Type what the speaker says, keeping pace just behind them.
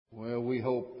we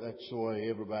hope that's the way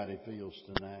everybody feels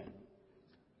tonight.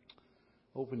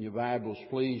 Open your Bibles,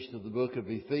 please, to the book of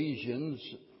Ephesians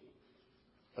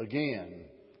again.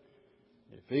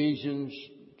 Ephesians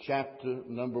chapter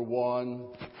number 1.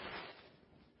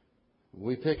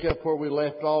 We pick up where we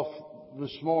left off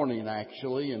this morning,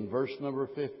 actually, in verse number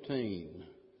 15.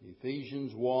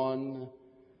 Ephesians 1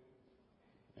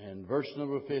 and verse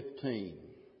number 15.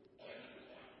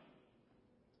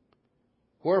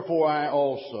 Wherefore I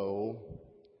also,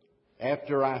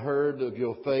 after I heard of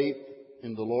your faith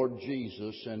in the Lord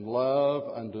Jesus and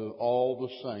love unto all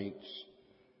the saints,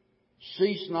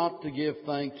 cease not to give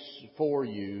thanks for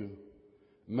you,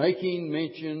 making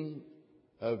mention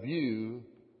of you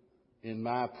in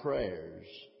my prayers.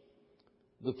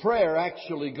 The prayer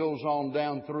actually goes on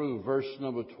down through verse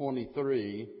number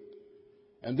 23,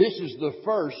 and this is the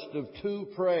first of two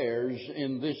prayers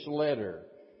in this letter.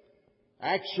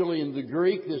 Actually, in the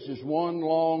Greek, this is one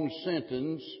long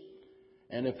sentence,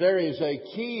 and if there is a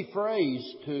key phrase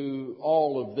to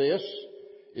all of this,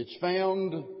 it's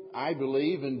found, I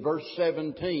believe, in verse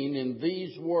 17 in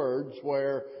these words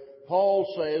where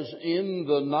Paul says, in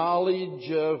the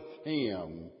knowledge of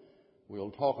Him. We'll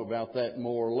talk about that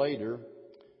more later.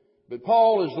 But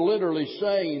Paul is literally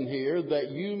saying here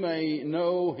that you may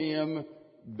know Him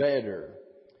better.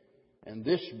 And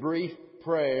this brief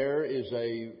prayer is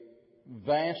a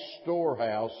vast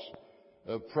storehouse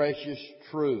of precious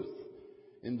truth.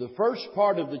 In the first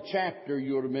part of the chapter,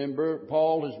 you'll remember,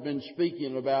 Paul has been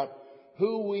speaking about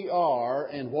who we are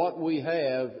and what we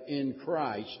have in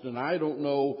Christ. And I don't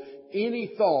know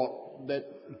any thought that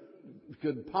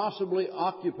could possibly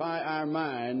occupy our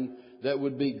mind that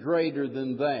would be greater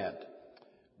than that.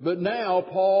 But now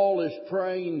Paul is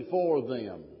praying for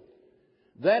them.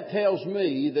 That tells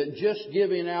me that just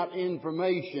giving out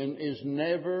information is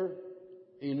never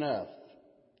enough.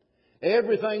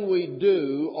 Everything we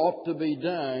do ought to be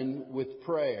done with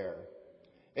prayer.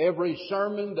 Every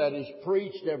sermon that is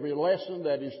preached, every lesson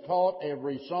that is taught,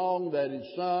 every song that is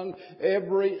sung,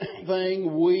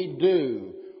 everything we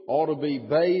do ought to be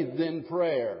bathed in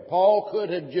prayer. Paul could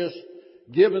have just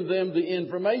given them the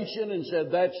information and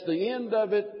said, that's the end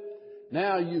of it.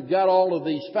 Now you've got all of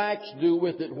these facts, do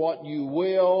with it what you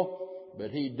will.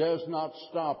 But he does not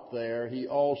stop there. He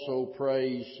also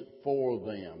prays for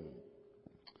them.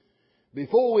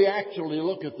 Before we actually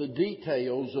look at the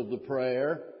details of the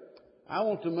prayer, I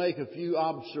want to make a few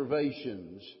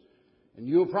observations. And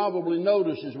you'll probably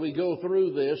notice as we go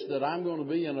through this that I'm going to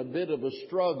be in a bit of a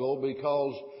struggle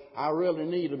because I really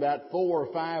need about 4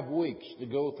 or 5 weeks to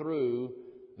go through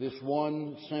this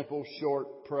one simple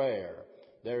short prayer.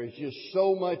 There is just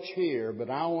so much here,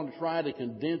 but I want to try to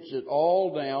condense it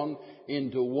all down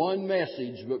into one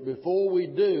message. But before we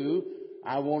do,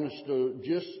 I want us to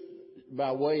just,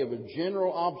 by way of a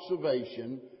general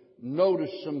observation, notice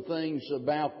some things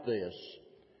about this.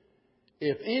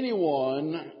 If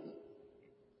anyone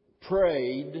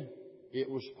prayed, it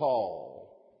was Paul.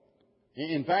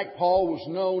 In fact, Paul was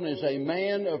known as a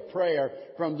man of prayer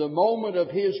from the moment of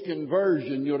his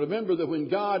conversion. You'll remember that when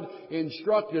God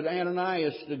instructed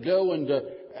Ananias to go and to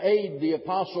aid the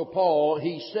Apostle Paul,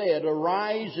 he said,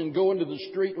 arise and go into the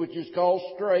street which is called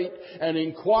Straight and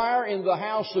inquire in the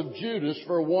house of Judas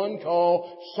for one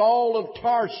called Saul of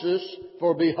Tarsus,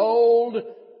 for behold,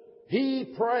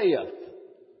 he prayeth.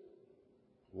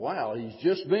 Wow, he's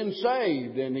just been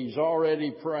saved and he's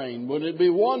already praying. Wouldn't it be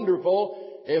wonderful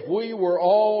if we were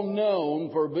all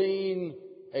known for being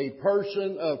a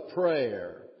person of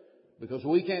prayer? Because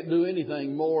we can't do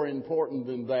anything more important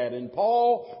than that. And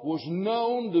Paul was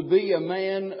known to be a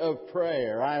man of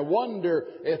prayer. I wonder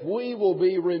if we will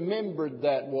be remembered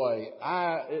that way.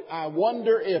 I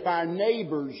wonder if our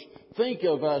neighbors think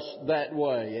of us that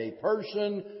way, a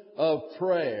person of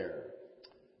prayer.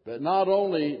 But not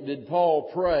only did Paul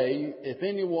pray, if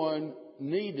anyone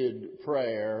needed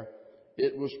prayer,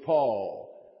 it was Paul.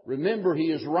 Remember, he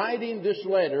is writing this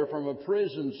letter from a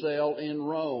prison cell in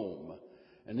Rome.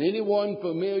 And anyone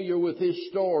familiar with his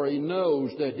story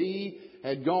knows that he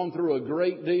had gone through a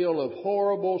great deal of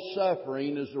horrible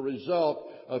suffering as a result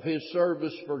of his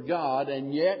service for God,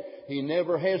 and yet he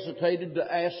never hesitated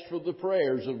to ask for the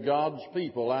prayers of God's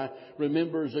people. I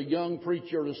remember as a young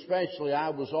preacher especially, I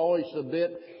was always a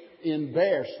bit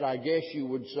embarrassed, I guess you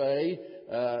would say,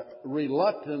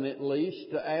 reluctant at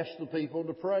least, to ask the people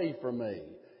to pray for me.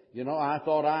 You know, I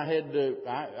thought I had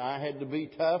to be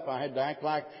tough. I had to act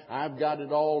like I've got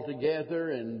it all together,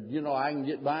 and you know I can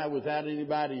get by without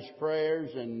anybody's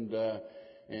prayers. And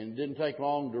it didn't take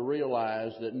long to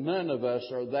realize that none of us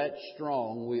are that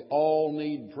strong. We all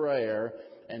need prayer,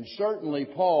 and certainly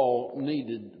Paul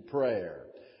needed prayer.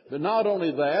 But not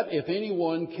only that, if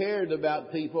anyone cared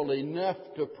about people enough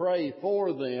to pray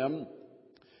for them,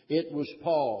 it was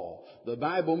Paul. The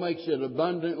Bible makes it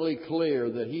abundantly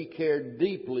clear that he cared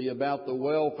deeply about the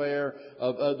welfare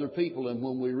of other people. And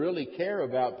when we really care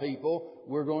about people,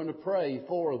 we're going to pray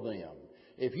for them.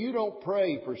 If you don't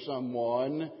pray for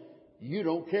someone, you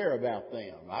don't care about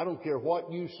them. I don't care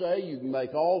what you say. You can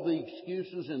make all the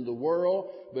excuses in the world.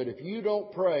 But if you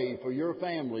don't pray for your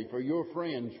family, for your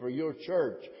friends, for your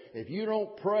church, if you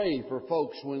don't pray for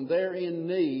folks when they're in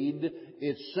need,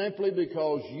 it's simply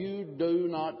because you do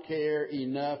not care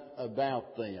enough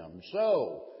about them.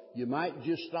 So, you might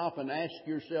just stop and ask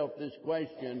yourself this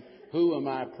question: who am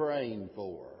I praying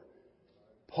for?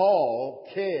 Paul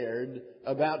cared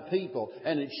about people,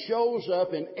 and it shows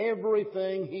up in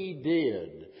everything he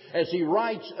did. As he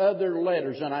writes other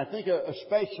letters, and I think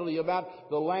especially about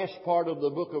the last part of the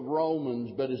book of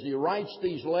Romans, but as he writes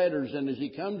these letters and as he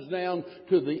comes down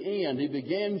to the end, he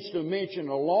begins to mention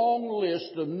a long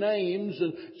list of names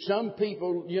and some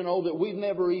people, that we've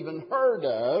never even heard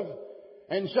of,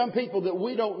 and some people that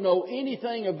we don't know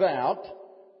anything about.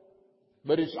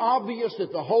 But it's obvious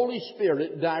that the Holy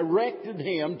Spirit directed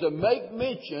him to make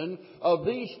mention of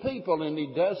these people, and he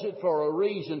does it for a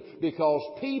reason, because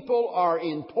people are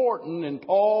important and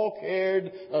Paul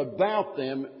cared about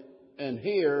them. And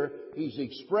here he's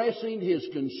expressing his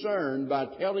concern by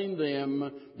telling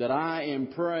them that I am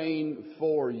praying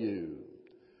for you.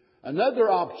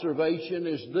 Another observation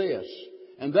is this,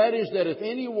 and that is that if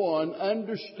anyone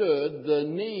understood the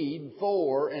need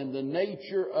for and the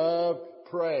nature of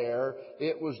prayer,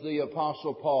 it was the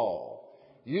Apostle Paul.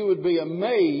 You would be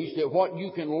amazed at what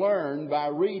you can learn by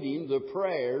reading the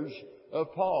prayers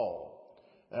of Paul.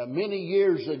 Many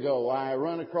years ago, I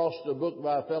run across a book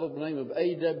by a fellow by the name of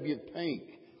A.W. Pink.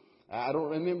 I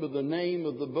don't remember the name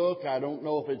of the book. I don't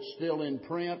know if it's still in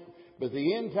print. But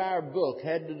the entire book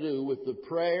had to do with the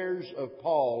prayers of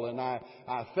Paul, and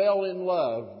I fell in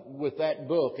love with that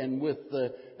book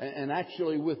and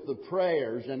actually with the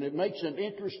prayers, and it makes an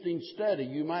interesting study.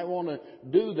 You might want to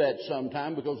do that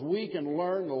sometime, because we can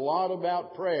learn a lot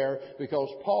about prayer because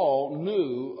Paul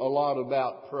knew a lot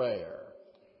about prayer.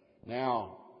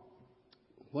 Now,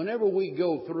 whenever we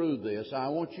go through this, I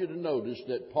want you to notice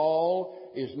that Paul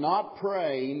is not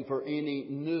praying for any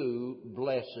new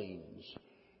blessings.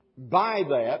 By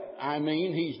that, I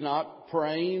mean he's not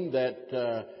praying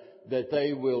that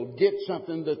they will get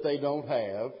something that they don't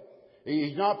have.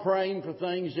 He's not praying for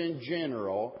things in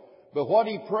general. But what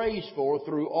he prays for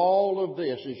through all of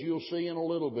this, as you'll see in a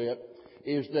little bit,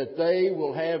 is that they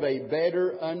will have a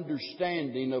better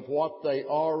understanding of what they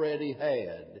already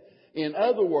had. In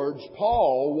other words,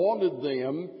 Paul wanted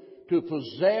them to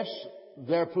possess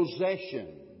their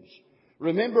possessions.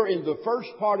 Remember, in the first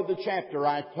part of the chapter,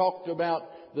 I talked about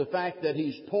the fact that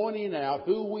he's pointing out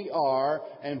who we are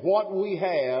and what we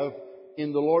have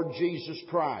in the Lord Jesus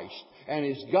Christ. And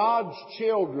as God's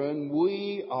children,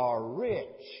 we are rich.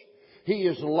 He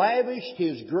has lavished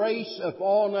His grace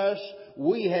upon us.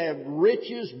 We have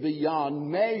riches beyond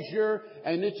measure.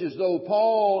 And it's as though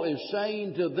Paul is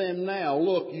saying to them now,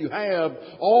 look, you have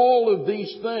all of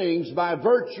these things by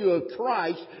virtue of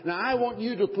Christ. Now I want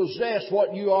you to possess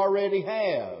what you already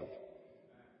have.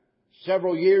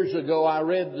 Several years ago, I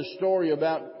read the story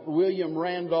about William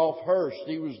Randolph Hearst.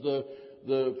 He was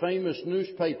the famous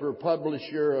newspaper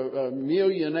publisher, a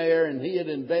millionaire, and he had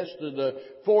invested a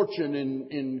fortune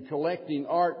in collecting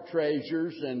art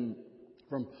treasures and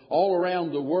from all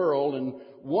around the world. And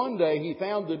one day he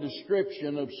found the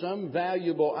description of some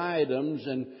valuable items,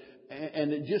 and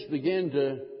it just began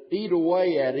to eat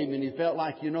away at him, and he felt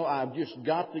like, I've just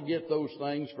got to get those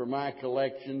things for my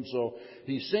collection. So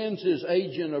he sends his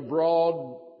agent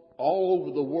abroad all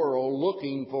over the world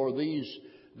looking for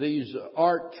these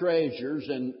art treasures,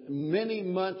 and many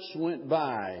months went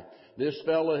by. This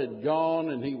fellow had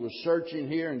gone, and he was searching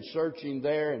here and searching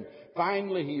there, and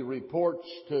finally he reports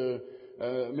to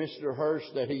Mr.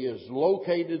 Hearst that he has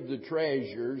located the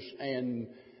treasures, and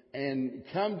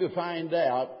come to find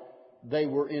out, they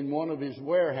were in one of his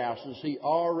warehouses. He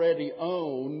already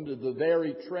owned the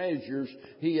very treasures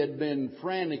he had been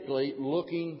frantically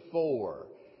looking for.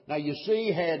 Now you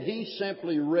see, had he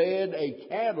simply read a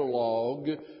catalog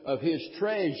of his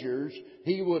treasures,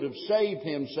 he would have saved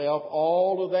himself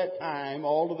all of that time,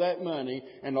 all of that money,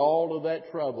 and all of that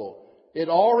trouble. It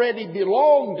already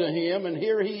belonged to him, and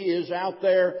here he is out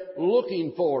there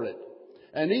looking for it.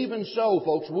 And even so,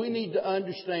 folks, we need to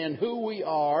understand who we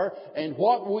are and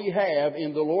what we have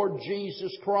in the Lord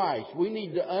Jesus Christ. We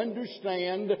need to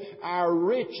understand our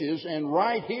riches, and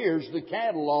right here's the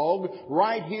catalog.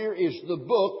 Right here is the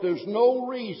book. There's no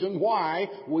reason why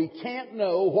we can't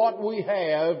know what we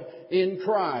have in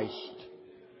Christ.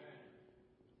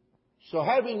 So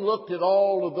having looked at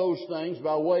all of those things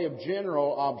by way of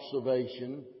general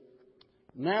observation,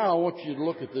 now I want you to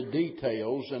look at the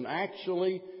details, and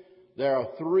actually there are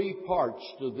three parts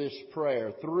to this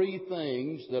prayer, three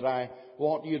things that I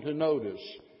want you to notice.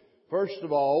 First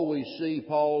of all, we see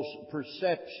Paul's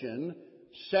perception.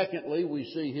 Secondly, we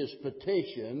see his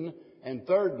petition. And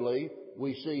thirdly,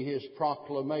 we see his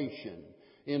proclamation.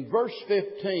 In verse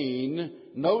 15,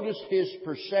 notice his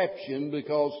perception,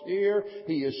 because here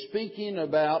he is speaking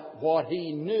about what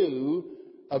he knew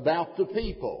about the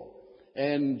people.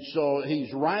 And so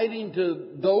he's writing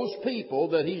to those people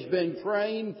that he's been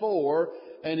praying for,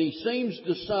 and he seems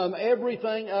to sum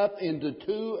everything up into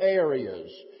two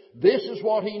areas. This is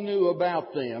what he knew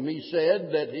about them. He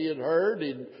said that he had heard,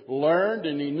 he'd learned,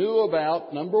 and he knew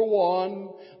about, number one,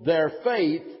 their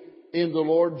faith in the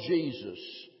Lord Jesus.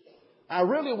 I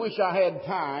really wish I had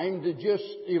time to just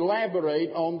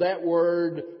elaborate on that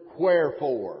word,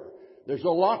 wherefore. There's a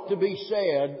lot to be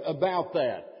said about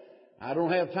that. I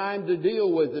don't have time to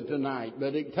deal with it tonight,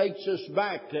 but it takes us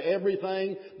back to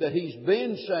everything that he's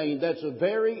been saying. That's a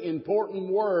very important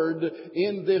word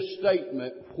in this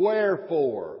statement,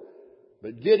 wherefore.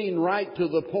 But getting right to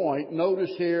the point, notice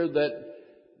here that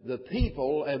the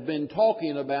people have been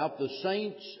talking about the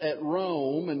saints at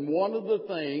Rome, and one of the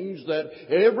things that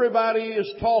everybody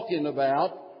is talking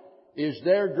about is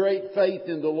their great faith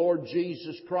in the Lord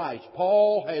Jesus Christ.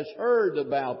 Paul has heard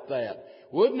about that.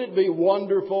 Wouldn't it be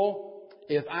wonderful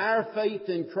if our faith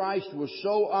in Christ was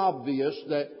so obvious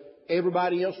that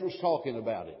everybody else was talking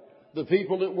about it? The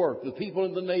people at work, the people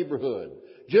in the neighborhood.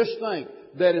 Just think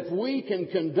that if we can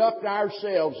conduct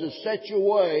ourselves in such a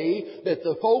way that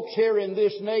the folks here in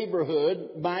this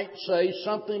neighborhood might say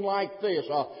something like this.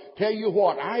 I'll tell you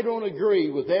what, I don't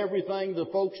agree with everything the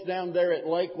folks down there at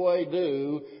Lakeway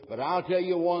do, but I'll tell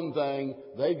you one thing,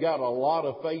 they've got a lot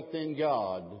of faith in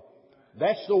God.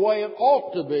 That's the way it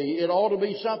ought to be. It ought to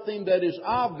be something that is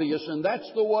obvious, and that's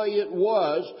the way it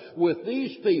was with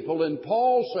these people. And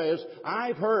Paul says,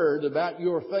 I've heard about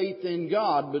your faith in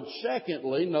God. But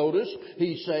secondly, notice,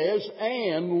 he says,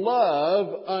 and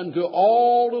love unto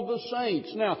all of the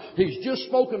saints. Now, he's just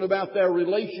spoken about their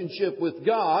relationship with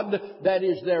God. That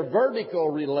is their vertical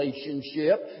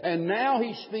relationship. And now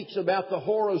he speaks about the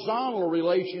horizontal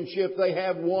relationship they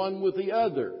have one with the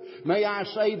other. May I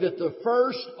say that the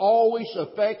first always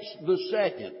affects the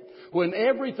second. When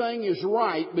everything is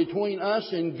right between us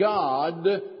and God,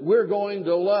 we're going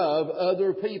to love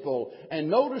other people. And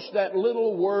notice that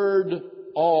little word,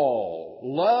 all.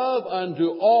 Love unto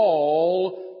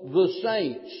all the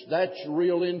saints. That's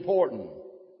real important.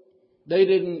 They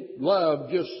didn't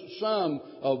love just some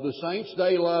of the saints.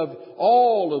 They loved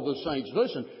all of the saints.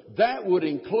 Listen, that would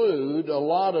include a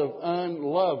lot of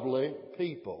unlovely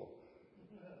people.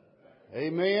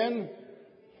 Amen?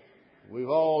 We've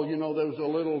all, there's a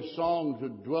little song to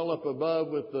dwell up above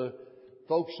with the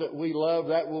folks that we love,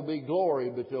 that will be glory.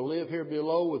 But to live here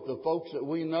below with the folks that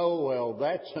we know, well,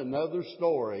 that's another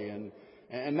story.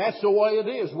 And that's the way it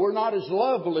is. We're not as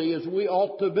lovely as we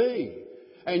ought to be.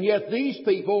 And yet these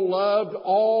people loved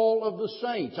all of the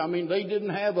saints. I mean, they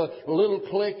didn't have a little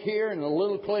clique here and a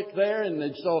little clique there.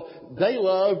 And so they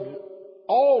loved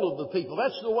all of the people.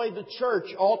 That's the way the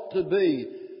church ought to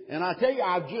be. And I tell you,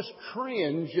 I've just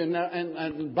cringed,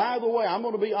 and by the way, I'm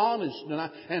going to be honest,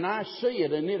 and I see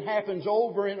it, and it happens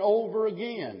over and over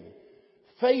again.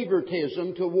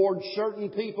 Favoritism towards certain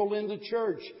people in the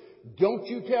church. Don't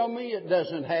you tell me it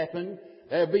doesn't happen.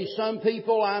 There'll be some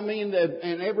people,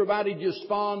 and everybody just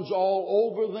fawns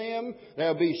all over them.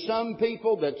 There'll be some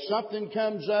people that something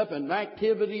comes up, an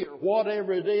activity or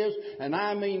whatever it is,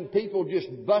 and people just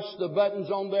bust the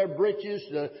buttons on their britches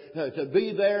to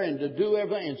be there and to do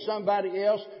everything. And somebody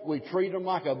else, we treat them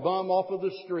like a bum off of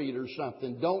the street or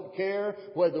something. Don't care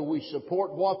whether we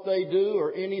support what they do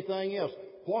or anything else.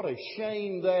 What a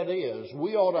shame that is.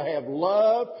 We ought to have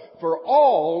love for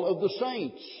all of the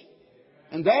saints.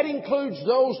 And that includes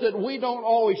those that we don't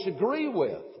always agree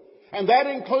with. And that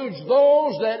includes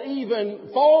those that even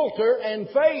falter and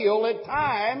fail at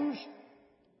times.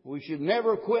 We should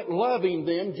never quit loving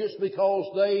them just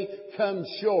because they come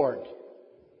short.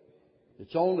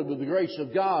 It's only with the grace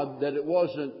of God that it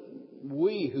wasn't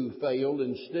we who failed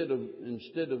instead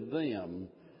of them.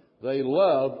 They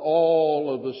loved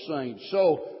all of the saints.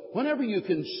 So, whenever you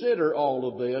consider all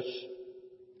of this,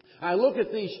 I look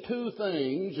at these two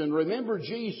things, and remember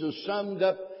Jesus summed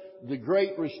up the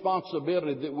great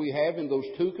responsibility that we have in those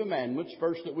two commandments.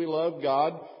 First, that we love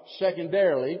God.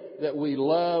 Secondarily, that we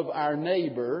love our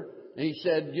neighbor. And He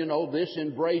said, this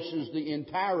embraces the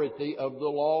entirety of the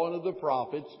law and of the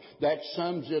prophets. That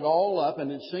sums it all up,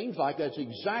 and it seems like that's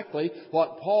exactly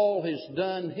what Paul has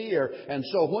done here. And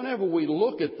so whenever we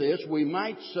look at this, we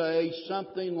might say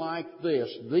something like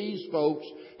this: these folks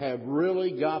have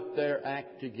really got their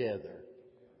act together.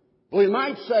 We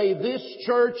might say this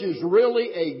church is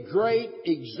really a great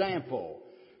example.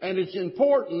 And it's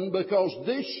important because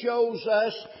this shows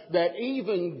us that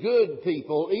even good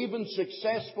people, even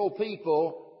successful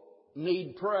people,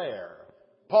 need prayer.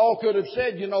 Paul could have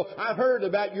said, I've heard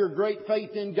about your great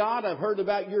faith in God. I've heard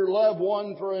about your love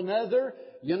one for another,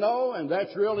 and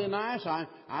that's really nice.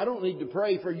 I don't need to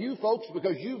pray for you folks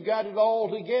because you've got it all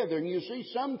together. And you see,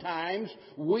 sometimes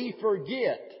we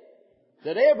forget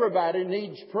that everybody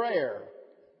needs prayer.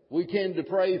 We tend to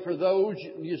pray for those,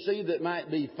 that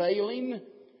might be failing.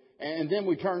 And then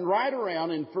we turn right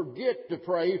around and forget to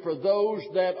pray for those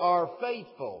that are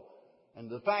faithful. And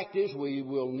the fact is, we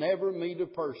will never meet a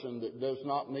person that does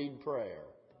not need prayer.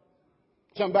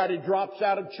 Somebody drops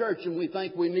out of church and we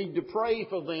think we need to pray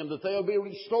for them, that they'll be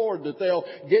restored, that they'll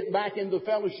get back in the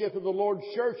fellowship of the Lord's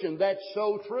church, and that's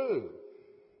so true.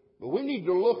 But we need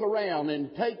to look around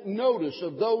and take notice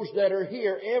of those that are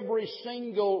here every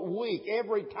single week.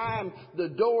 Every time the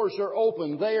doors are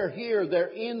open, they're here, they're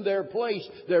in their place,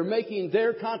 they're making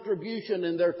their contribution,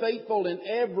 and they're faithful in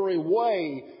every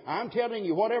way. I'm telling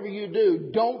you, whatever you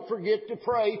do, don't forget to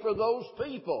pray for those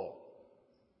people.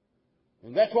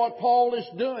 And that's what Paul is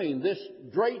doing. This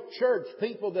great church,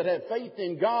 people that have faith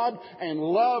in God and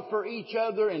love for each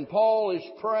other, and Paul is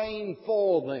praying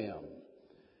for them.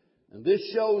 And this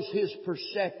shows his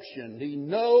perception. He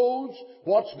knows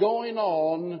what's going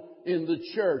on in the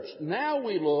church. Now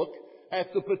we look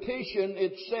at the petition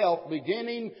itself,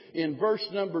 beginning in verse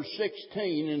number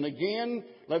 16. And again,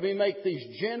 let me make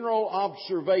these general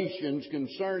observations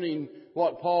concerning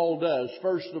what Paul does.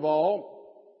 First of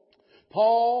all,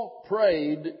 Paul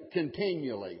prayed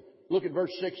continually. Look at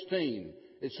verse 16.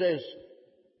 It says,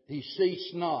 he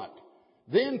ceased not.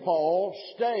 Then Paul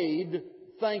stayed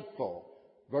thankful.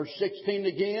 Verse 16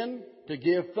 again, to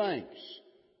give thanks.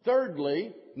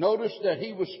 Thirdly, notice that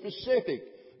he was specific,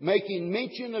 making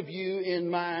mention of you in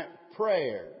my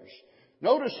prayers.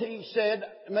 Notice he said,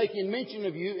 making mention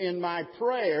of you in my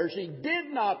prayers. He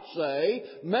did not say,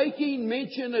 making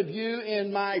mention of you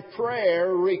in my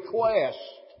prayer request.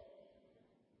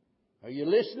 Are you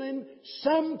listening?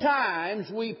 Sometimes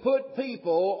we put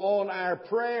people on our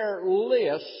prayer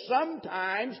list.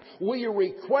 Sometimes we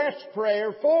request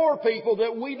prayer for people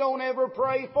that we don't ever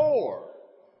pray for.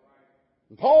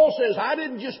 And Paul says, I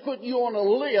didn't just put you on a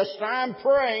list, I'm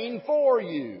praying for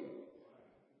you.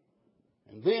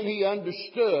 And then he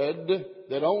understood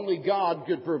that only God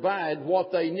could provide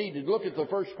what they needed. Look at the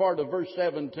first part of verse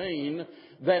 17,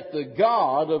 that the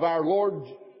God of our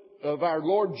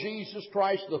Lord Jesus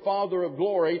Christ, the Father of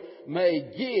glory,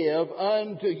 may give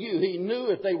unto you. He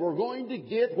knew if they were going to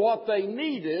get what they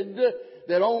needed,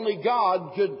 that only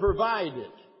God could provide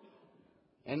it.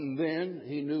 And then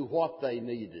he knew what they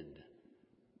needed.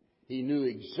 He knew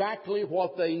exactly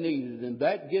what they needed. And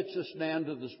that gets us down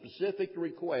to the specific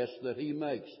request that he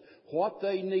makes. What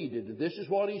they needed. This is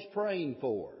what he's praying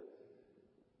for.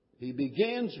 He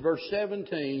begins verse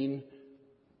 17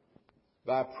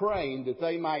 by praying that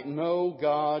they might know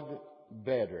God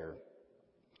better.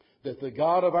 That the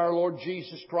God of our Lord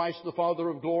Jesus Christ, the Father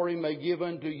of glory, may give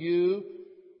unto you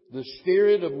the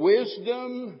spirit of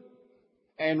wisdom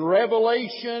and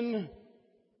revelation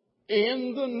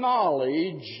in the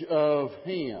knowledge of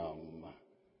Him.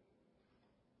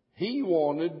 He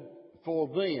wanted for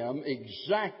them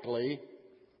exactly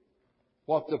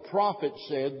what the prophet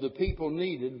said the people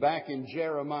needed back in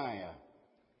Jeremiah.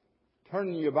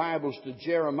 Turn your Bibles to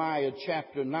Jeremiah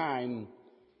chapter 9.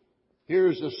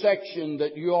 Here's a section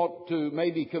that you ought to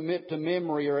maybe commit to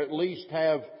memory, or at least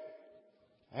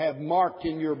have marked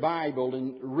in your Bible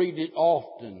and read it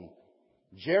often.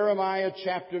 Jeremiah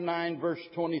chapter 9 verse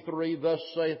 23, thus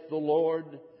saith the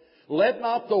Lord, let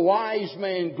not the wise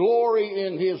man glory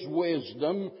in his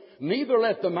wisdom, neither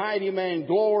let the mighty man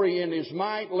glory in his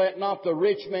might, let not the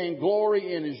rich man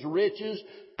glory in his riches,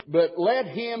 but let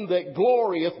him that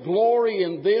glorieth glory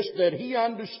in this, that he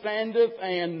understandeth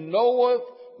and knoweth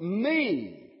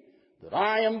me, that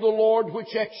I am the Lord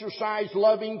which exercise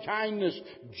loving kindness,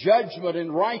 judgment,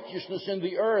 and righteousness in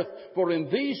the earth. For in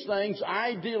these things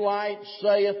I delight,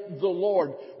 saith the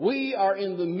Lord. We are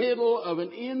in the middle of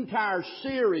an entire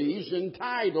series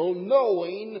entitled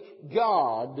Knowing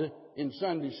God in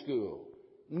Sunday School.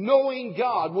 Knowing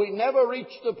God. We never reach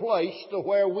the place to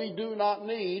where we do not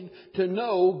need to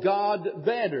know God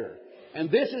better. And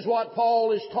this is what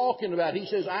Paul is talking about. He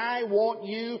says, I want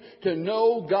you to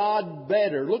know God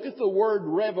better. Look at the word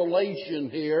revelation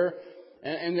here,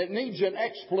 and it needs an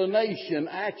explanation,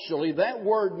 actually. That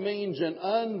word means an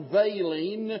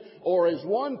unveiling, or as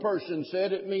one person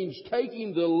said, it means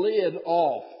taking the lid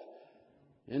off.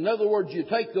 In other words, you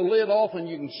take the lid off and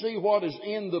you can see what is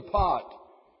in the pot.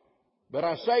 But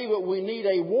I say that we need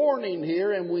a warning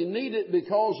here, and we need it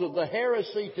because of the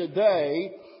heresy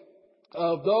today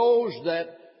of those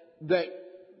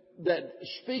that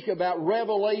speak about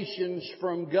revelations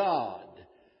from God.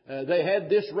 They had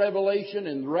this revelation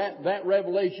and that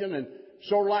revelation, and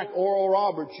sort of like Oral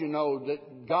Roberts, that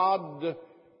God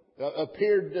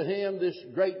appeared to him, this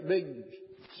great big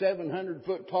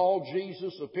 700-foot tall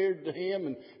Jesus appeared to him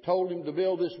and told him to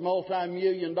build this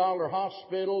multi-million-dollar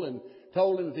hospital, and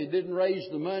told him if he didn't raise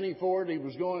the money for it, he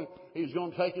was going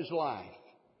to take his life.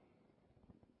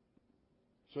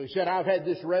 So he said, I've had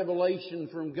this revelation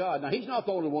from God. Now, he's not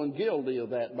the only one guilty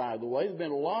of that, by the way. There's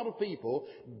been a lot of people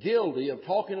guilty of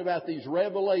talking about these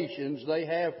revelations they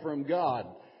have from God.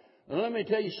 Now, let me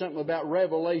tell you something about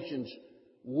revelations.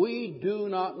 We do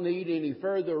not need any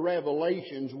further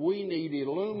revelations. We need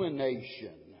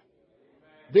illumination.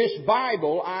 This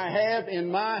Bible I have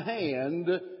in my hand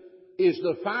is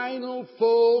the final,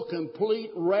 full,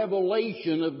 complete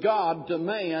revelation of God to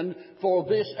man for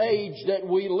this age that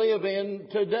we live in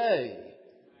today.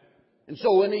 And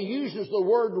so when he uses the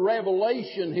word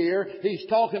revelation here, he's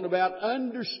talking about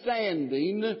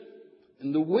understanding,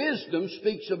 and the wisdom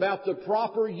speaks about the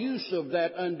proper use of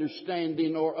that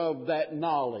understanding or of that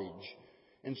knowledge.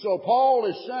 And so Paul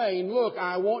is saying, look,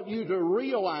 I want you to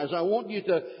realize, I want you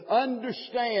to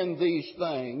understand these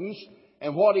things.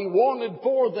 And what he wanted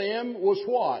for them was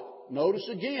what? Notice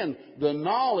again, the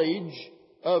knowledge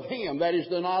of Him. That is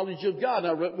the knowledge of God.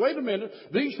 Now, wait a minute.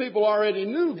 These people already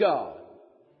knew God.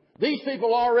 These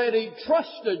people already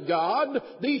trusted God.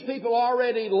 These people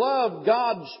already loved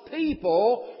God's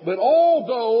people. But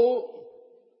although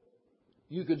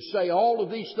you could say all of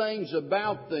these things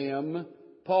about them,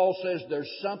 Paul says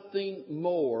there's something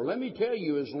more. Let me tell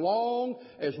you, as long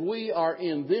as we are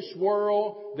in this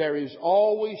world, there is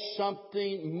always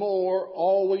something more,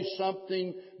 always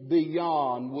something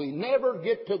beyond. We never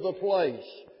get to the place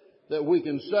that we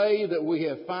can say that we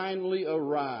have finally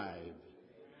arrived.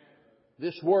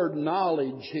 This word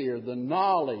knowledge here, the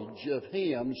knowledge of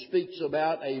Him, speaks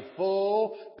about a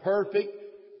full, perfect,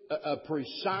 a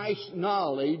precise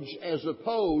knowledge, as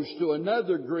opposed to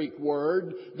another Greek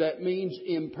word that means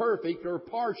imperfect or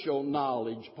partial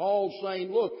knowledge. Paul's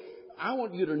saying, look, I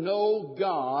want you to know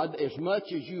God as much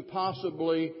as you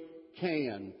possibly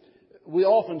can. We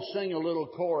often sing a little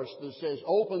chorus that says,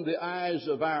 open the eyes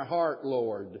of our heart,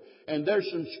 Lord. And there's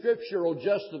some scriptural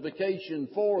justification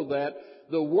for that.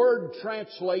 The word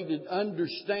translated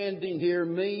understanding here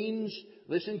means,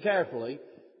 listen carefully,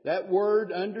 that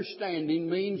word understanding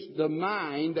means the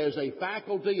mind as a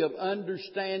faculty of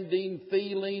understanding,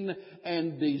 feeling,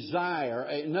 and desire.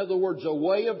 In other words, a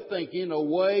way of thinking, a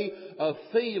way of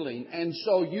feeling. And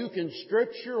so you can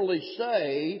scripturally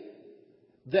say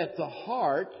that the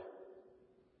heart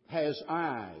has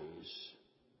eyes.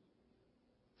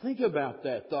 Think about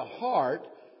that. The heart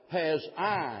has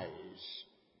eyes.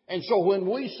 And so when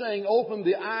we sing, open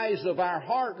the eyes of our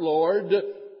heart, Lord,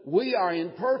 we are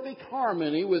in perfect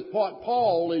harmony with what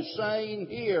Paul is saying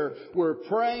here. We're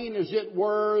praying, as it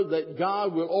were, that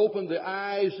God will open the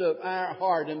eyes of our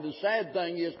heart. And the sad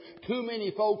thing is, too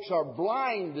many folks are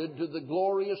blinded to the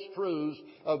glorious truths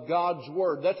of God's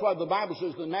Word. That's why the Bible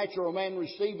says, the natural man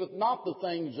receiveth not the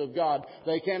things of God.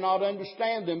 They cannot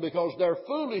understand them because they're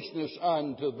foolishness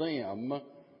unto them.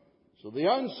 So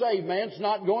the unsaved man's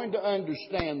not going to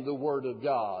understand the Word of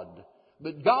God.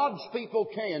 But God's people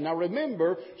can. Now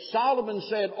remember, Solomon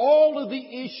said all of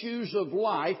the issues of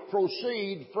life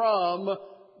proceed from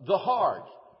the heart.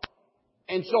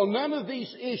 And so none of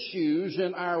these issues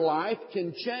in our life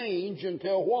can change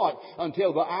until what?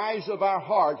 Until the eyes of our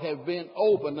heart have been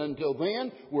opened. Until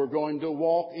then, we're going to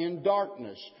walk in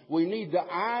darkness. We need the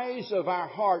eyes of our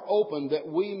heart open that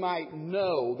we might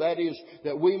know. That is,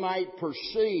 that we might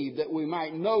perceive, that we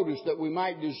might notice, that we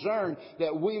might discern,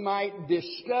 that we might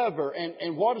discover.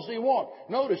 And what does He want?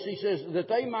 Notice He says that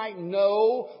they might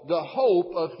know the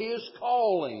hope of His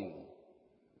calling.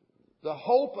 The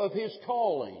hope of His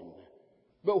calling.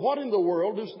 But what in the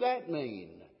world does that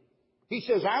mean? He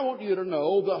says, I want you to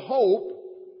know the hope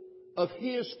of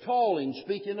His calling,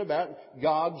 speaking about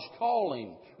God's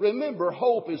calling. Remember,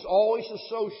 hope is always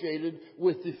associated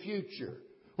with the future.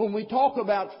 When we talk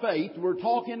about faith, we're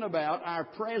talking about our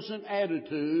present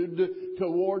attitude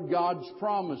toward God's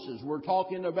promises. We're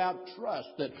talking about trust,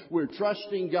 that we're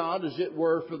trusting God, as it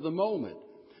were, for the moment.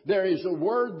 There is a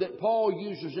word that Paul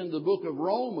uses in the book of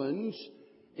Romans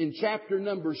in chapter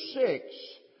number 6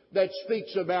 that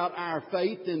speaks about our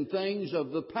faith in things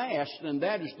of the past, and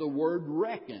that is the word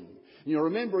reckon. You know,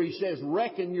 remember he says,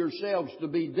 reckon yourselves to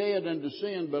be dead unto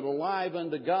sin, but alive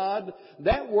unto God.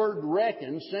 That word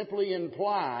reckon simply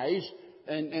implies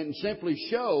and simply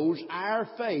shows our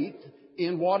faith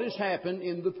in what has happened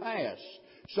in the past.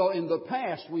 So in the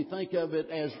past we think of it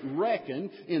as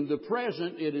reckon. In the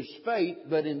present it is faith,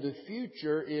 but in the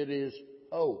future it is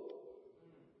hope.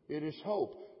 It is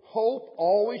hope. Hope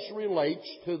always relates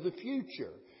to the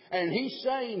future. And he's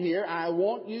saying here, I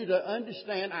want you to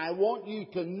understand, I want you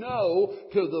to know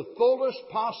to the fullest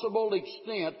possible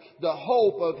extent the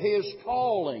hope of His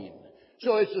calling.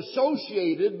 So it's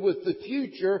associated with the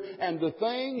future and the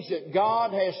things that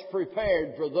God has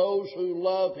prepared for those who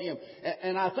love Him.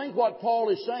 And I think what Paul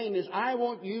is saying is, I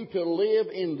want you to live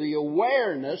in the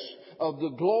awareness of the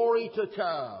glory to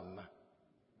come.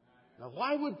 Now,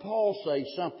 why would Paul say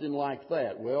something like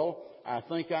that? Well, I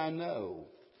think I know.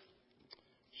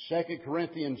 2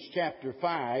 Corinthians chapter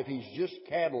 5, he's just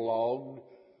cataloged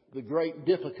the great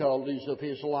difficulties of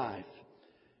his life.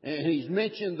 And he's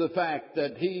mentioned the fact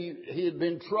that he had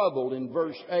been troubled in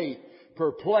verse 8,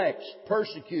 perplexed,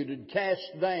 persecuted, cast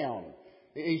down.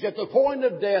 He's at the point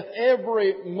of death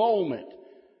every moment.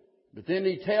 But then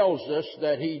he tells us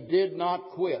that he did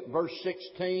not quit. Verse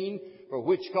 16, for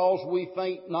which cause we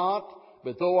faint not,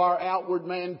 but though our outward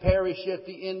man perisheth,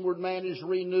 the inward man is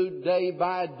renewed day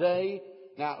by day.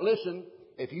 Now listen,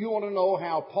 if you want to know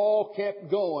how Paul kept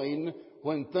going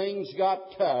when things got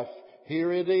tough,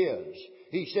 here it is.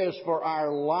 He says, for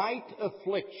our light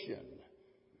affliction.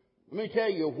 Let me tell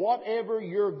you, whatever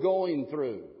you're going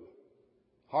through,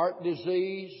 heart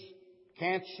disease,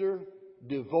 cancer,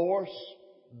 divorce,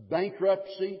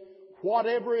 bankruptcy,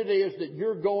 whatever it is that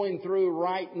you're going through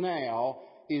right now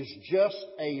is just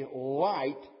a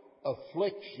light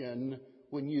affliction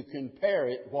when you compare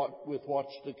it with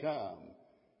what's to come.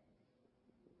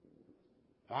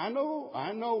 I know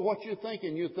what you're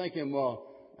thinking. You're thinking, well,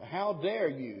 how dare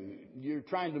you? You're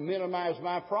trying to minimize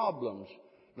my problems.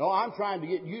 No, I'm trying to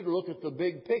get you to look at the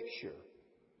big picture.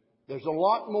 There's a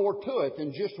lot more to it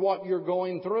than just what you're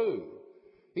going through.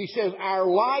 He says, our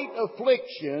light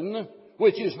affliction,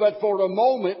 which is but for a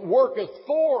moment, worketh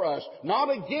for us, not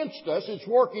against us. It's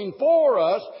working for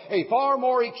us a far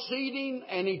more exceeding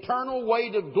and eternal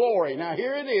weight of glory. Now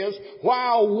here it is.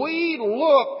 While we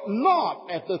look not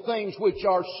at the things which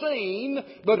are seen,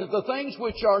 but at the things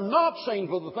which are not seen.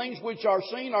 For the things which are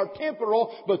seen are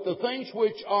temporal, but the things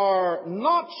which are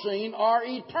not seen are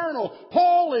eternal.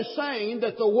 Paul is saying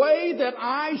that the way that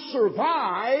I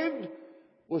survived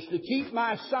was to keep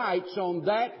my sights on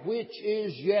that which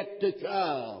is yet to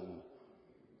come.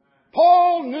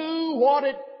 Paul knew what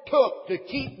it took to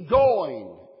keep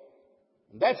going.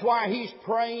 That's why he's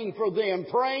praying for them,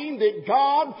 praying that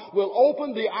God will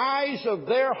open the eyes of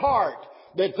their heart,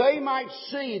 that they might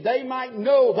see, they might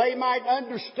know, they might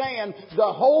understand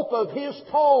the hope of His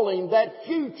calling, that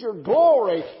future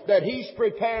glory that He's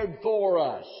prepared for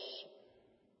us.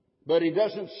 But he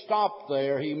doesn't stop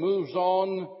there. He moves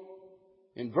on.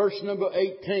 In verse number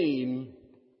 18,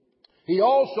 he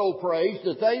also prays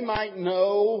that they might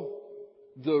know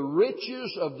the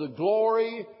riches of the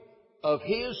glory of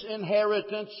His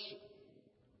inheritance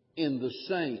in the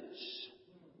saints.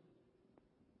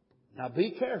 Now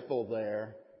be careful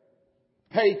there.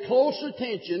 Pay close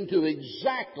attention to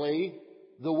exactly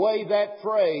the way that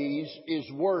phrase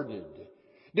is worded.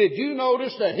 Did you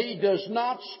notice that he does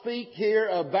not speak here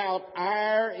about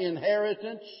our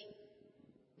inheritance?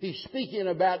 He's speaking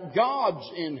about God's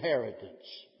inheritance.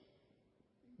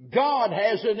 God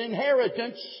has an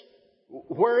inheritance.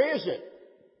 Where is it?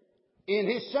 In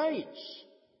His saints.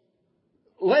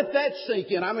 Let that sink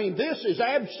in. I mean, this is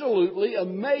absolutely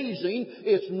amazing.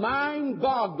 It's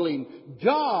mind-boggling.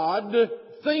 God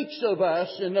thinks of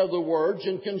us, in other words,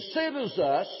 and considers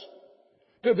us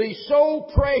to be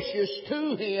so precious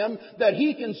to Him that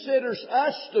He considers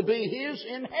us to be His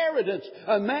inheritance.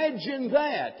 Imagine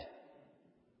that.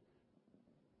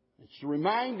 It's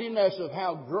reminding us of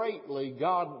how greatly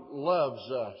God loves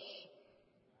us.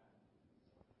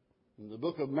 In the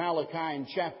book of Malachi in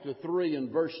chapter 3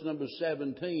 and verse number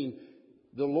 17,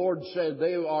 the Lord said,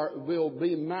 they will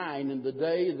be mine in the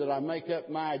day that I make up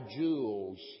my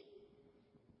jewels.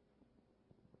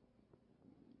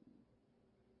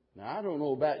 Now, I don't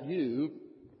know about you,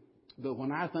 but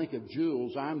when I think of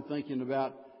jewels, I'm thinking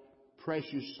about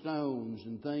precious stones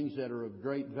and things that are of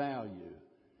great value.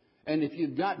 And if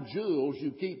you've got jewels,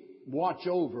 you keep watch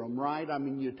over them, right? I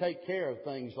mean, you take care of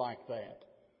things like that.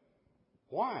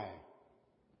 Why?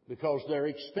 Because they're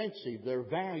expensive, they're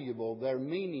valuable, they're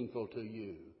meaningful to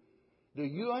you. Do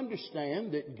you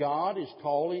understand that God is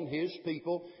calling His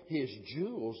people His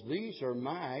jewels? These are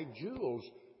my jewels.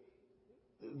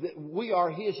 We are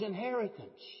His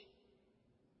inheritance.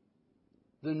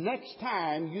 The next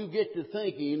time you get to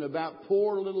thinking about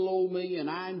poor little old me and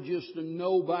I'm just a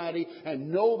nobody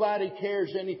and nobody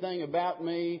cares anything about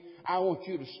me, I want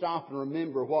you to stop and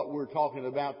remember what we're talking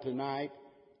about tonight.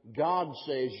 God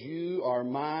says, you are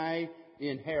my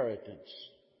inheritance.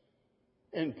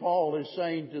 And Paul is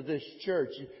saying to this church,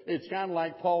 it's kind of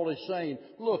like Paul is saying,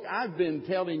 look, I've been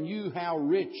telling you how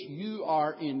rich you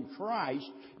are in Christ.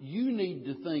 You need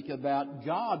to think about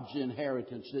God's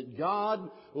inheritance, that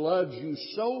God loves you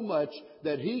so much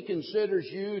that He considers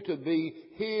you to be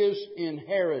His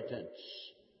inheritance.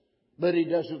 But He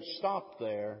doesn't stop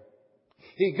there.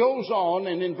 He goes on,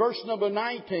 and in verse number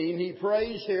 19, he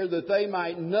prays here that they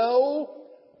might know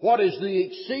what is the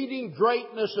exceeding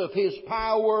greatness of His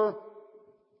power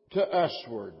to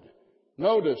usward.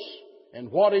 Notice, and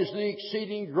what is the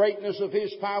exceeding greatness of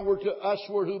His power to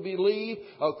usward who believe,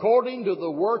 according to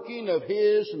the working of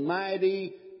His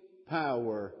mighty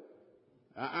power.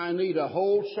 I need a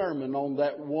whole sermon on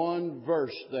that one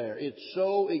verse there. It's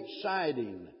so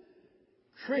exciting.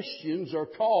 Christians are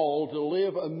called to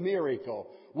live a miracle.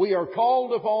 We are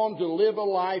called upon to live a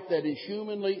life that is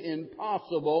humanly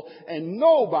impossible, and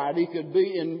nobody could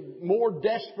be in more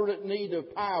desperate need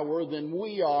of power than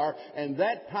we are, and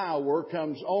that power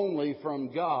comes only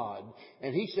from God.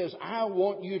 And He says, I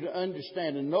want you to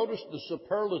understand, and notice the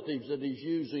superlatives that He's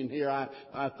using here.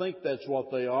 I think that's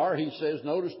what they are. He says,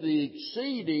 notice the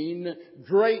exceeding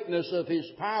greatness of His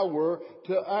power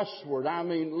to usward. I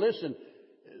mean, listen,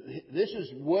 this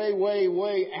is way, way,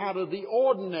 way out of the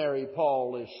ordinary,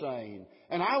 Paul is saying.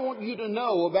 And I want you to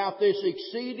know about this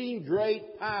exceeding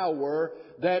great power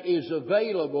that is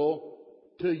available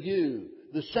to you.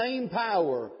 The same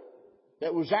power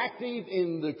that was active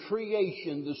in the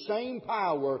creation, the same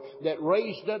power that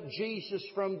raised up Jesus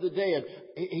from the dead.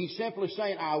 He's simply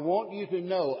saying, I want you to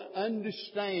know,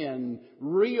 understand,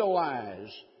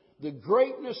 realize the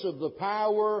greatness of the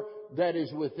power that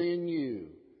is within you.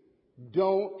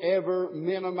 Don't ever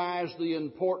minimize the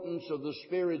importance of the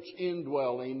Spirit's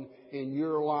indwelling in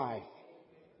your life.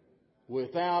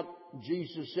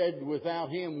 Jesus said, without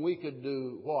Him we could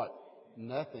do what?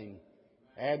 Nothing.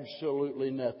 Absolutely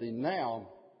nothing. Now,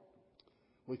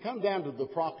 we come down to the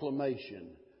proclamation.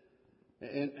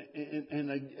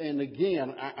 And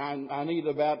again, I need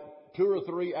about 2 or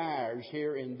 3 hours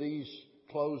here in these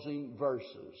closing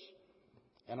verses.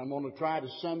 And I'm going to try to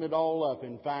sum it all up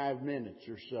in 5 minutes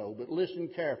or so. But listen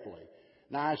carefully.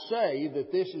 Now I say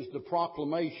that this is the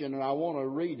proclamation and I want to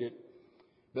read it.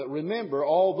 But remember,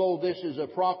 although this is a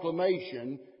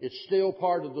proclamation, it's still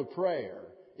part of the prayer.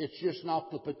 It's just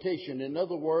not the petition. In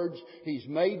other words, He's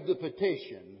made the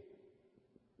petition.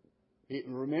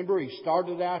 Remember, He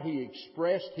started out, He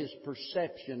expressed His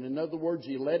perception. In other words,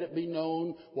 He let it be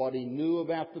known what He knew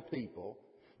about the people.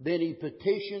 Then He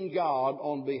petitioned God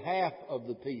on behalf of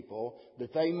the people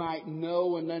that they might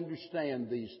know and understand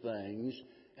these things.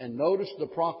 And notice the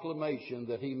proclamation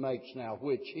that He makes now,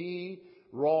 which He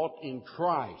wrought in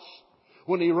Christ,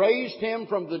 when He raised Him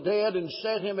from the dead and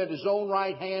set Him at His own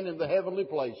right hand in the heavenly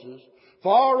places,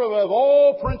 far above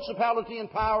all principality and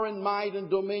power and might and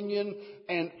dominion,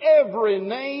 and every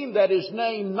name that is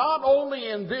named not only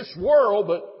in this world,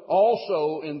 but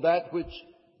also in that which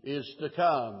is to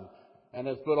come. And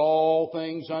hath put all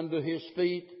things under His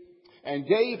feet, and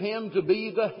gave Him to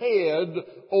be the head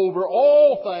over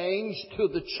all things to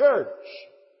the church,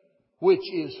 which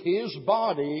is His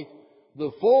body,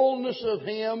 the fullness of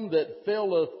Him that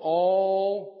filleth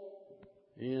all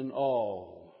in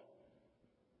all.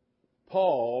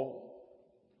 Paul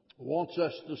wants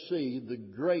us to see the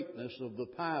greatness of the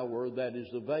power that is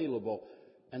available.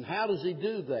 And how does he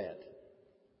do that?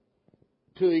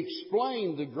 To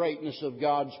explain the greatness of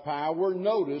God's power,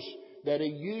 notice that he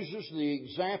uses the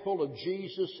example of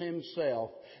Jesus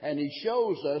Himself. And he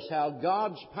shows us how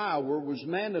God's power was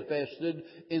manifested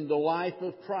in the life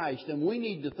of Christ. And we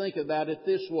need to think about it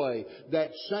this way.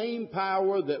 That same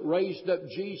power that raised up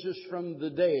Jesus from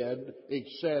the dead,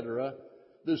 etc.,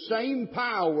 The same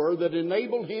power that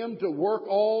enabled Him to work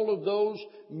all of those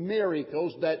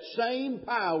miracles, that same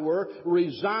power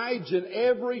resides in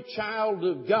every child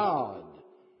of God.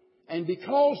 And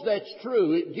because that's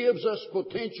true, it gives us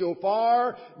potential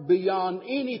far beyond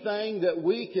anything that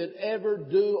we could ever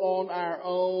do on our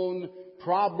own,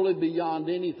 probably beyond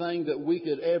anything that we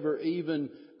could ever even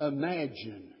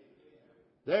imagine.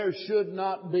 There should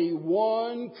not be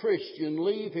one Christian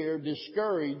leave here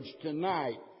discouraged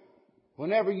tonight.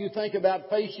 Whenever you think about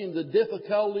facing the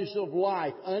difficulties of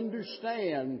life,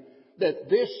 understand that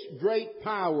this great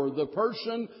power, the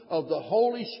person of the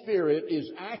Holy Spirit,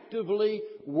 is actively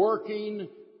working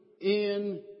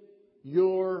in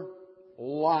your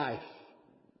life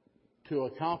to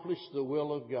accomplish the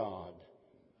will of God.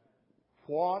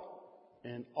 What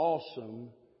an awesome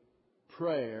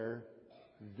prayer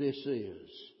this is.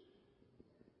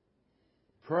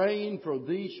 Praying for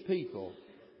these people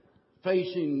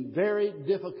facing very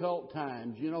difficult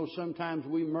times. You know, sometimes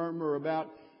we murmur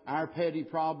about our petty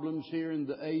problems here in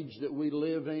the age that we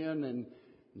live in, and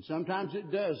sometimes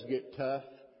it does get tough.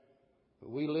 But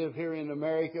we live here in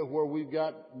America where we've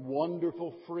got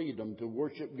wonderful freedom to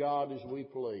worship God as we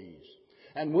please.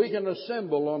 And we can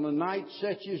assemble on a night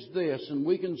such as this, and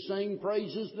we can sing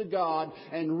praises to God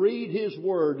and read His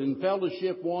Word and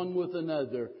fellowship one with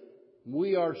another.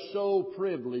 We are so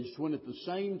privileged when at the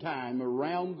same time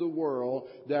around the world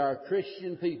there are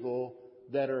Christian people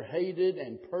that are hated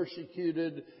and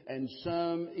persecuted and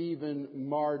some even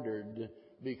martyred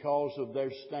because of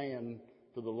their stand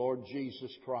for the Lord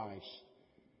Jesus Christ.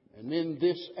 And in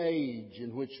this age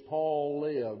in which Paul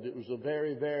lived, it was a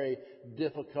very, very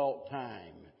difficult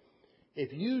time.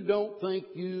 If you don't think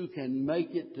you can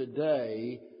make it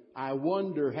today, I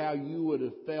wonder how you would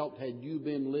have felt had you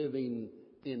been living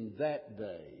in that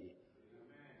day.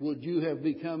 Would you have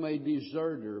become a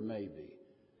deserter maybe?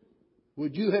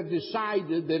 Would you have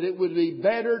decided that it would be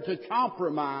better to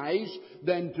compromise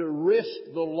than to risk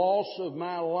the loss of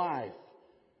my life?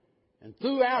 And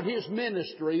throughout his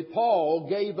ministry, Paul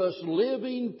gave us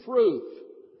living proof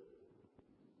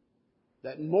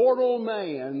that mortal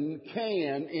man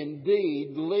can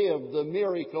indeed live the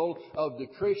miracle of the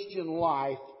Christian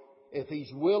life if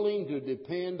he's willing to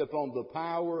depend upon the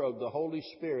power of the Holy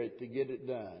Spirit to get it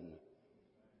done.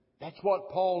 That's what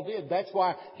Paul did. That's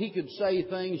why he could say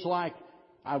things like,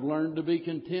 I've learned to be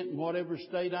content in whatever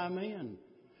state I'm in.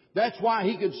 That's why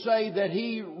he could say that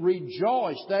he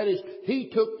rejoiced. That is, he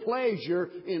took pleasure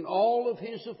in all of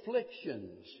his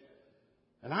afflictions.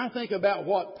 And I think about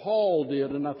what Paul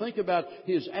did, and I think about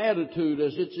his attitude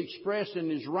as it's expressed in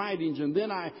his writings, and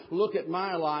then I look at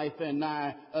my life and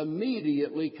I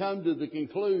immediately come to the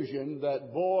conclusion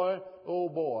that, boy, oh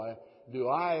boy, do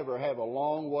I ever have a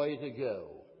long way to go.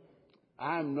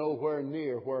 I'm nowhere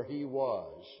near where he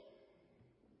was.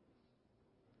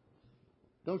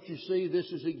 Don't you see,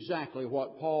 this is exactly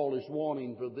what Paul is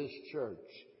wanting for this church.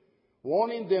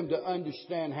 Wanting them to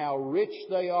understand how rich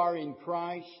they are in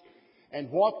Christ and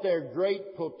what their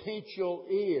great potential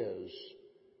is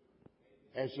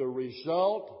as a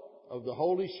result of the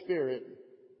Holy Spirit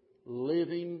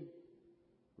living,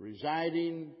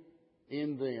 residing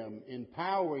in them,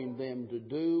 empowering them to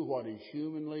do what is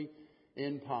humanly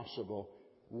impossible.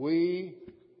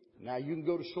 Now you can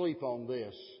go to sleep on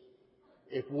this.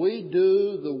 If we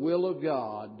do the will of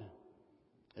God,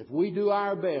 if we do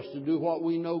our best to do what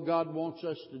we know God wants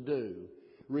us to do,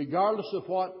 regardless of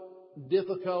what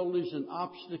difficulties and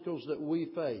obstacles that we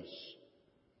face,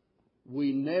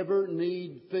 we never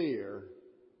need fear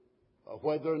of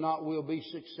whether or not we'll be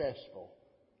successful.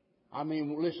 I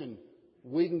mean, listen,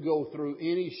 we can go through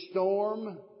any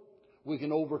storm, we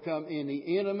can overcome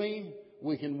any enemy,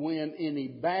 we can win any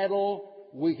battle,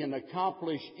 we can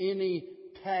accomplish any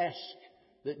task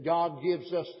that God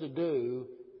gives us to do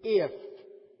if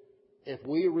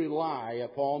we rely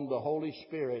upon the Holy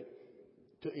Spirit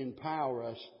to empower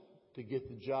us to get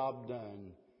the job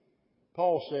done.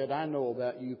 Paul said, I know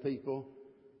about you people.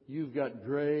 You've got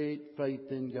great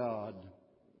faith in God.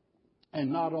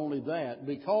 And not only that,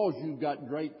 because you've got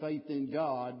great faith in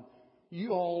God,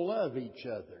 you all love each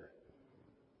other.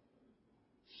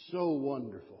 So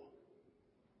wonderful.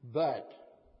 But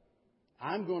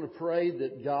I'm going to pray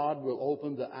that God will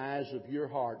open the eyes of your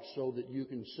heart so that you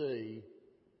can see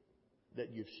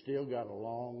that you've still got a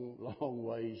long, long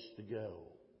ways to go.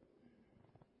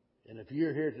 And if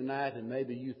you're here tonight and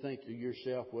maybe you think to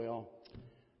yourself, well,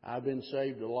 I've been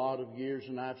saved a lot of years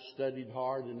and I've studied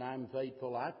hard and I'm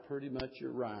faithful, I've pretty much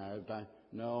arrived.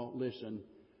 No, listen,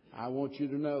 I want you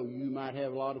to know you might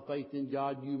have a lot of faith in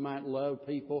God. You might love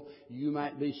people. You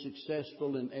might be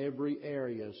successful in every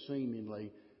area,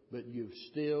 seemingly. but you've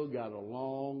still got a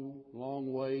long,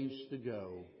 long ways to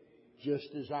go, just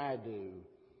as I do.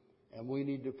 And we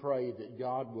need to pray that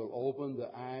God will open the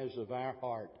eyes of our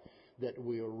heart, that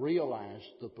we'll realize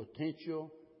the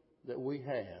potential that we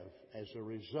have as a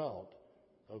result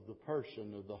of the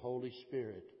person of the Holy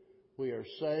Spirit. We are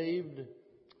saved,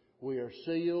 we are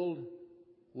sealed,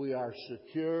 we are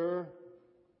secure.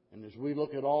 And as we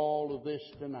look at all of this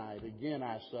tonight, again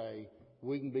I say,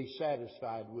 we can be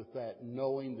satisfied with that,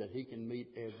 knowing that He can meet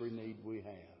every need we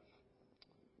have.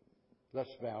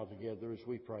 Let's bow together as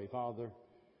we pray. Father,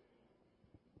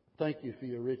 thank You for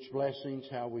Your rich blessings.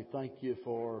 How we thank You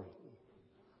for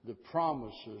the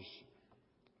promises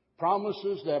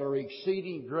that are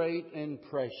exceeding great and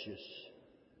precious.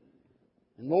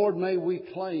 And Lord, may we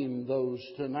claim those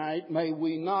tonight. May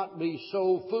we not be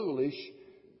so foolish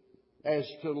as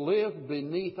to live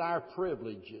beneath our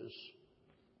privileges.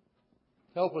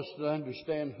 Help us to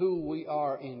understand who we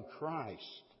are in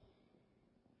Christ.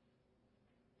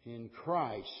 In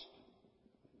Christ,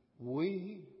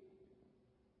 we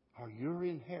are Your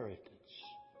inheritance.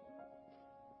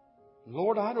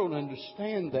 Lord, I don't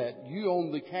understand that. You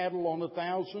own the cattle on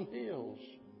 1,000 hills.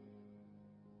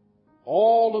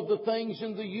 All of the things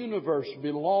in the universe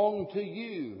belong to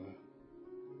You.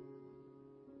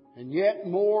 And yet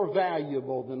more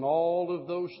valuable than all of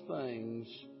those things,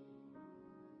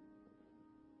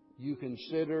 You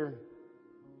consider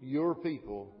Your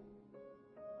people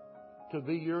to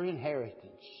be Your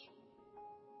inheritance.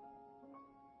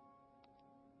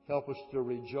 Help us to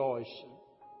rejoice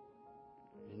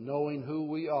in knowing who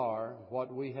we are,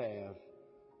 what we have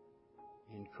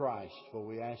in Christ. For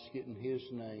we ask it in His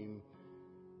name.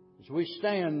 As we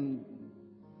stand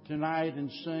tonight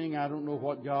and sing, I don't know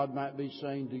what God might be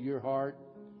saying to your heart.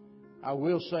 I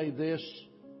will say this.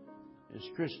 As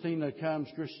Christina comes,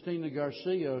 Christina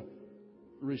Garcia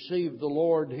received the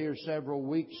Lord here several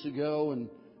weeks ago and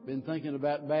been thinking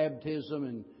about baptism,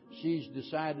 and she's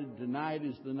decided tonight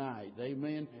is the night.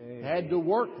 Amen. Had to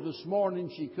work this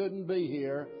morning. She couldn't be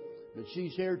here, but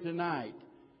she's here tonight.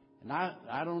 And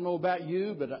I don't know about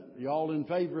you, but y'all in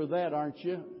favor of that, aren't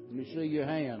you? Let me see your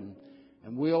hand.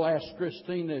 And we'll ask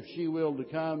Christina if she will to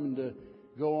come and to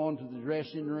go on to the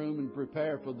dressing room and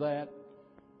prepare for that.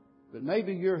 But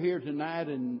maybe you're here tonight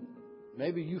and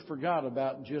maybe you forgot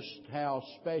about just how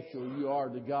special you are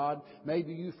to God.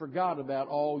 Maybe you forgot about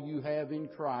all you have in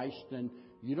Christ, and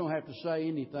you don't have to say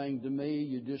anything to me.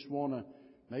 You just want to,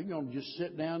 maybe you want to just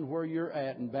sit down where you're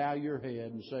at and bow your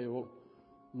head and say, well,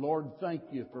 Lord, thank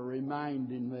You for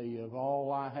reminding me of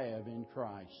all I have in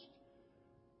Christ,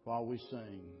 while we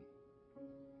sing.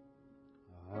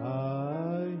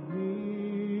 I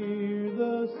hear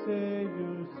the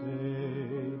Savior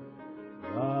say,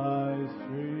 Thy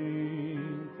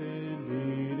strength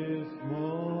indeed is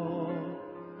small.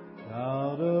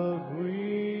 Child of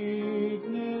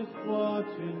weakness,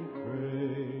 watch and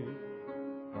pray.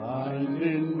 Find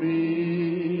in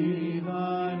me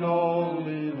Thine all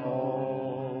in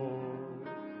all.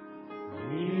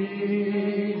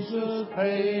 Jesus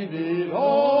paid it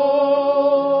all.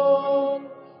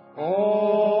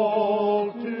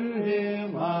 All to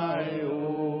Him I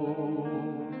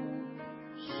owe.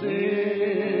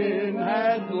 Sin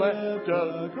had left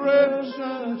a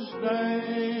crimson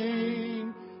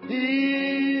stain.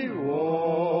 He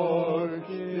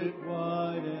washed it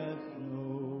white as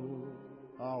snow.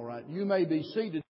 All right, you may be seated.